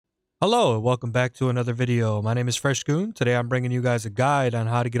Hello and welcome back to another video. My name is Fresh Goon. Today I'm bringing you guys a guide on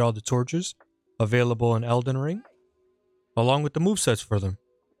how to get all the torches available in Elden Ring, along with the movesets for them.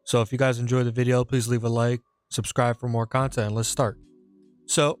 So if you guys enjoy the video, please leave a like, subscribe for more content, and let's start.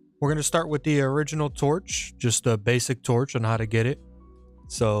 So we're going to start with the original torch, just a basic torch on how to get it.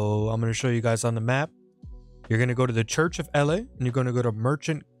 So I'm going to show you guys on the map. You're going to go to the Church of LA and you're going to go to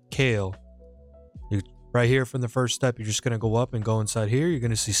Merchant Kale. Right here from the first step, you're just going to go up and go inside here. You're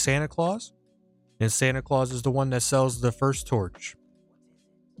going to see Santa Claus. And Santa Claus is the one that sells the first torch.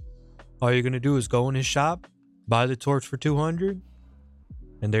 All you're going to do is go in his shop, buy the torch for 200.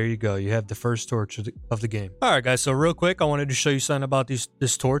 And there you go. You have the first torch of the game. All right, guys. So real quick, I wanted to show you something about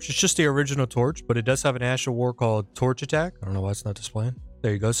this torch. It's just the original torch, but it does have an Ash of War called Torch Attack. I don't know why it's not displaying.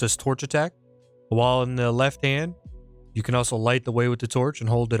 There you go. It says Torch Attack. While in the left hand, you can also light the way with the torch and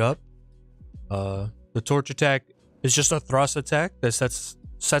hold it up. The torch attack is just a thrust attack that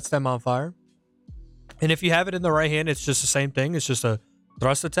sets them on fire. And if you have it in the right hand, it's just the same thing. It's just a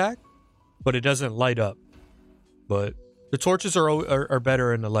thrust attack, but it doesn't light up. But the torches are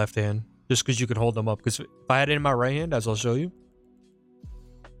better in the left hand, just because you can hold them up. Because if I had it in my right hand, as I'll show you,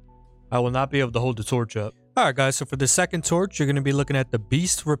 I will not be able to hold the torch up. All right, guys. So for the second torch, you're going to be looking at the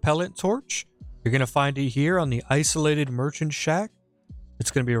Beast Repellent Torch. You're going to find it here on the Isolated Merchant Shack. It's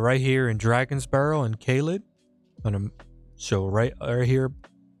going to be right here in Dragon's Barrel and Kaled. I'm going to show right here.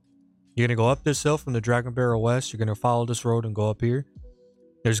 You're going to go up this hill from the Dragon Barrel West. You're going to follow this road and go up here.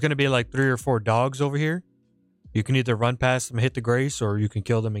 There's going to be like 3 or 4 dogs over here. You can either run past them, hit the grace, or you can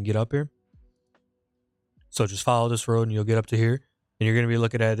kill them and get up here. So just follow this road and you'll get up to here. And you're going to be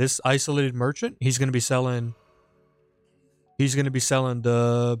looking at this Isolated Merchant. He's going to be selling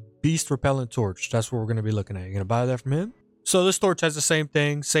the Beast Repellent Torch. That's what we're going to be looking at. You're going to buy that from him. So this torch has the same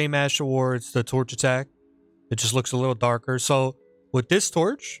thing, same Ash of War. It's the torch attack. It just looks a little darker. So with this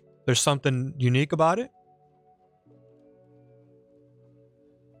torch, there's something unique about it.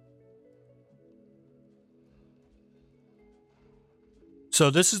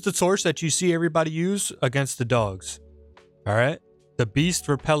 So this is the torch that you see everybody use against the dogs. All right. The Beast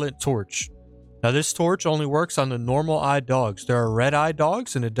Repellent Torch. Now this torch only works on the normal eyed dogs. There are red eyed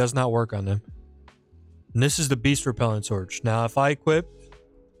dogs and it does not work on them. And this is the Beast Repellent Torch. Now, if I equip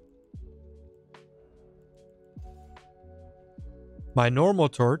my normal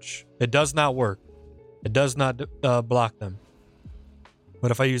torch, it does not work. It does not block them.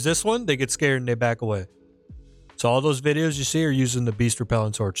 But if I use this one, they get scared and they back away. So all those videos you see are using the Beast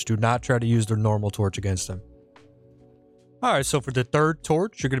Repellent Torch. Do not try to use their normal torch against them. All right, so for the third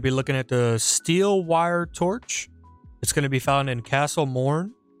torch, you're going to be looking at the Steel Wire Torch. It's going to be found in Castle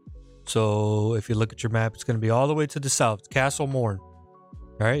Morn. So if you look at your map, it's going to be all the way to the south, Castle Morn.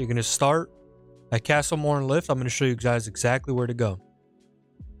 All right, you're going to start at Castle Morn Lift. I'm going to show you guys exactly where to go.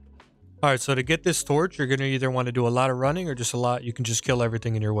 All right, so to get this torch, you're going to either want to do a lot of running or just a lot. You can just kill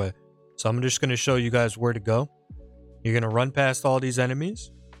everything in your way. So I'm just going to show you guys where to go. You're going to run past all these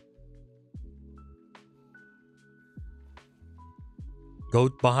enemies. Go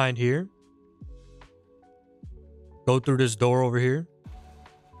behind here. Go through this door over here.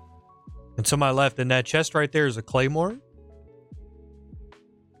 And to my left, in that chest right there is a claymore.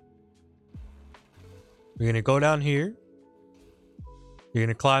 You're going to go down here. You're going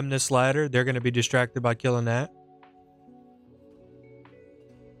to climb this ladder. They're going to be distracted by killing that.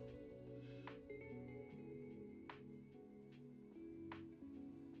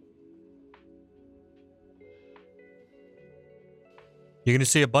 You're going to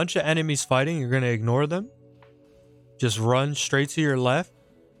see a bunch of enemies fighting. You're going to ignore them. Just run straight to your left.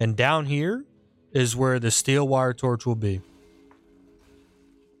 And down here is where the Steel Wire Torch will be.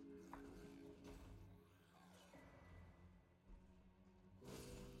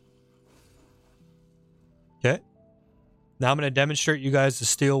 Okay. Now I'm going to demonstrate you guys the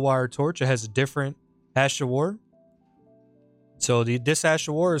Steel Wire Torch. It has a different Ash of War. So this Ash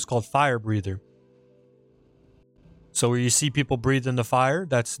of War is called Fire Breather. So where you see people breathe in the fire,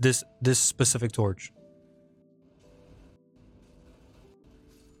 that's this specific torch.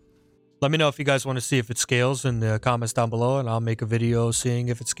 Let me know if you guys want to see if it scales in the comments down below, and I'll make a video seeing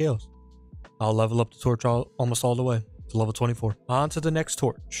if it scales. I'll level up the torch almost all the way to level 24. On to the next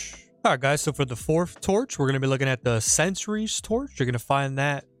torch. All right, guys. So for the fourth torch, we're going to be looking at the Sentry's Torch. You're going to find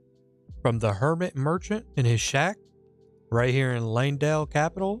that from the Hermit Merchant in his shack right here in Lanedale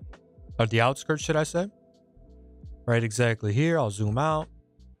Capital, or the outskirts, should I say. Right exactly here. I'll zoom out.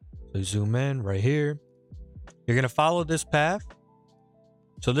 So you zoom in right here. You're going to follow this path.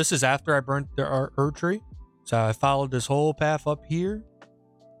 So this is after I burnt our Erd tree. So I followed this whole path up here,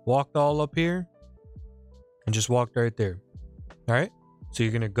 walked all up here, and just walked right there. All right. So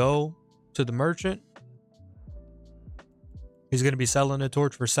you're going to go to the merchant. He's going to be selling a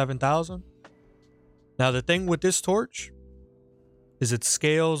torch for 7,000. Now the thing with this torch is it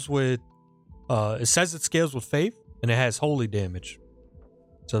scales with, it says it scales with faith and it has holy damage.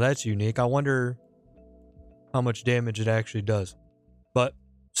 So that's unique. I wonder how much damage it actually does. But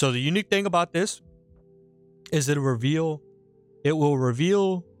so the unique thing about this is it will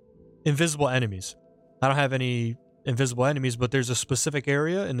reveal invisible enemies. I don't have any invisible enemies, but there's a specific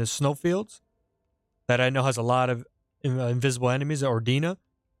area in the snowfields that I know has a lot of invisible enemies at Ordina.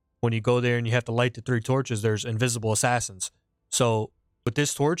 When you go there and you have to light the 3 torches, there's invisible assassins. So with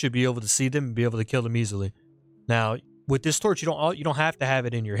this torch, you'll be able to see them and be able to kill them easily. Now, with this torch, you don't have to have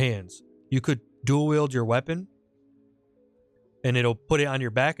it in your hands. You could dual wield your weapon and it'll put it on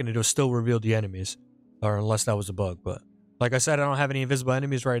your back and it'll still reveal the enemies. Or unless that was a bug. But like I said, I don't have any invisible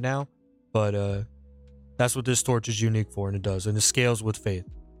enemies right now. But that's what this torch is unique for, and it does. And it scales with faith.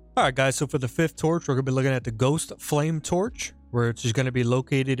 Alright guys, so for the 5th torch, we're going to be looking at the Ghost Flame Torch, where it's just going to be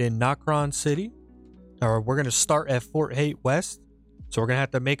located in Nokron City. Or we're going to start at Fort Hate West. So we're going to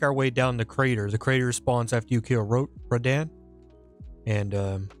have to make our way down the crater. The crater spawns after you kill Rodan. And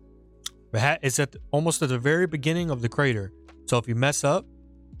it's almost at the very beginning of the crater. So if you mess up,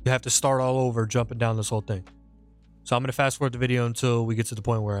 you have to start all over jumping down this whole thing. So I'm going to fast forward the video until we get to the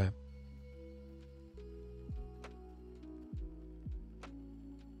point where I am.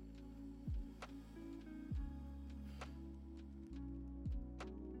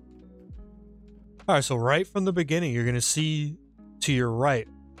 Alright, so right from the beginning, you're going to see to your right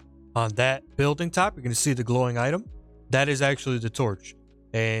on that building top, you're going to see the glowing item. That is actually the torch.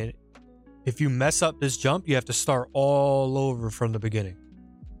 And if you mess up this jump, you have to start all over from the beginning.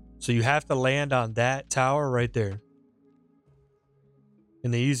 So you have to land on that tower right there.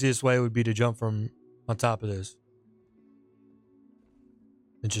 And the easiest way would be to jump from on top of this.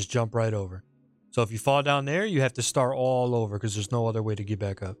 And just jump right over. So if you fall down there, you have to start all over because there's no other way to get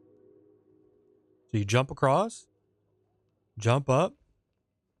back up. So you jump across, jump up,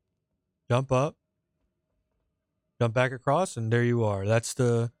 jump back across, and there you are. That's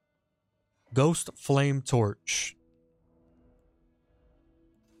the Ghost Flame Torch.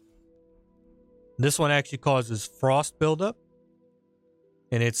 This one actually causes frost buildup,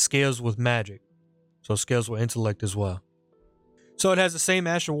 and it scales with magic. So it scales with intellect as well. So it has the same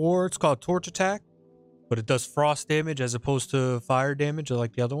Ash of War. It's called Torch Attack, but it does frost damage as opposed to fire damage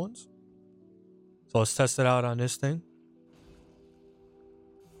like the other ones. So let's test it out on this thing.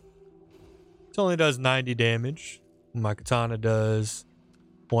 It only does 90 damage. My katana does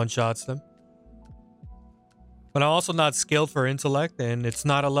one-shots them. But I'm also not scaled for intellect, and it's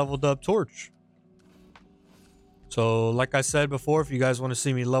not a leveled up torch. So like I said before, if you guys want to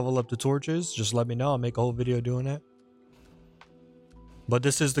see me level up the torches, just let me know. I'll make a whole video doing that. But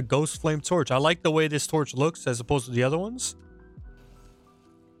this is the Ghost Flame Torch. I like the way this torch looks as opposed to the other ones.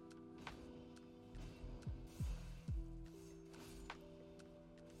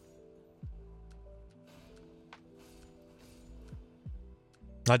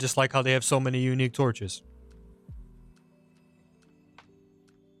 I just like how they have so many unique torches.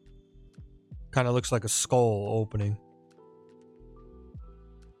 Kind of looks like a skull opening.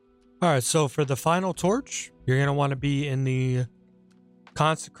 Alright, so for the final torch, you're going to want to be in the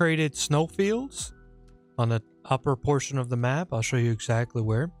consecrated snowfields on the upper portion of the map. I'll show you exactly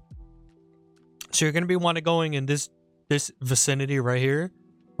where. So you're going to be want to going in this vicinity right here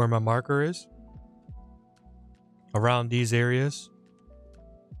where my marker is. Around these areas.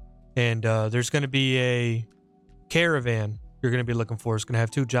 And there's going to be a caravan you're going to be looking for. It's going to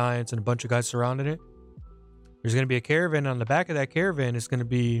have 2 giants and a bunch of guys surrounding it. There's going to be a caravan. On the back of that caravan is going to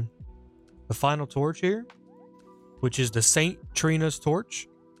be the final torch here, which is the Saint Trina's torch.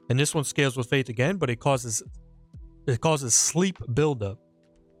 And this one scales with faith again, but it causes sleep buildup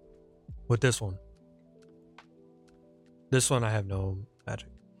with this one. This one I have no magic.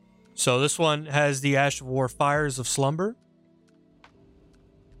 So this one has the Ash of War Fires of Slumber.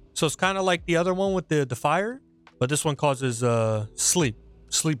 So it's kind of like the other one with the fire, but this one causes sleep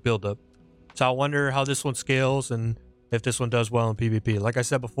buildup. So I wonder how this one scales and if this one does well in PvP. Like I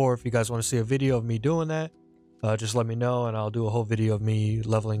said before, if you guys want to see a video of me doing that, just let me know and I'll do a whole video of me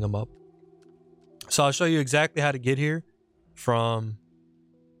leveling them up. So I'll show you exactly how to get here from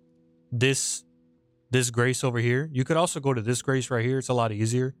this grace over here. You could also go to this grace right here. It's a lot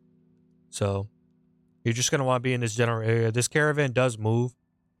easier. So you're just going to want to be in this general area. This caravan does move.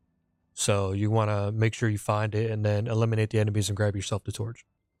 So you want to make sure you find it and then eliminate the enemies and grab yourself the torch.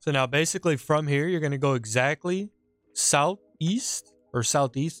 So now basically from here, you're going to go exactly southeast or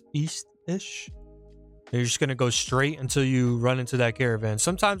southeast-ish. And you're just going to go straight until you run into that caravan.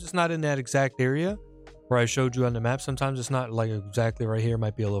 Sometimes it's not in that exact area where I showed you on the map. Sometimes it's not like exactly right here. It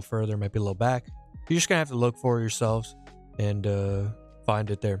might be a little further, might be a little back. You're just going to have to look for it yourselves and find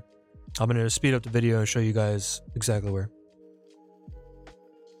it there. I'm going to speed up the video and show you guys exactly where.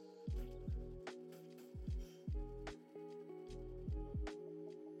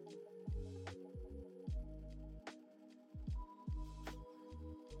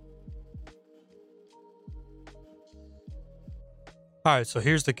 All right, so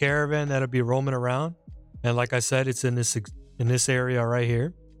here's the caravan that'll be roaming around, and like I said, it's in this area right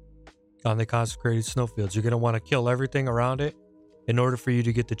here on the consecrated snowfields. You're gonna want to kill everything around it in order for you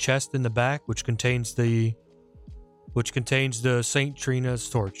to get the chest in the back, which contains the Saint Trina's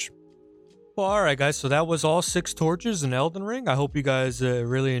torch. Well, all right, guys. So that was all 6 torches in Elden Ring. I hope you guys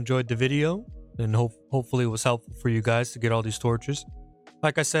really enjoyed the video, and hopefully it was helpful for you guys to get all these torches.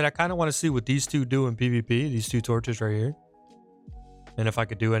 Like I said, I kind of want to see what these 2 do in PvP. These 2 torches right here. And if I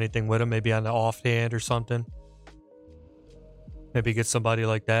could do anything with them, maybe on the offhand or something. Maybe get somebody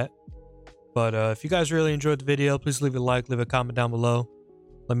like that. But if you guys really enjoyed the video, please leave a like, leave a comment down below.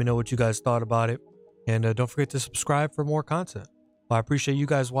 Let me know what you guys thought about it. And don't forget to subscribe for more content. Well, I appreciate you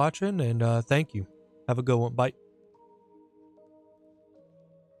guys watching, and thank you. Have a good one. Bye.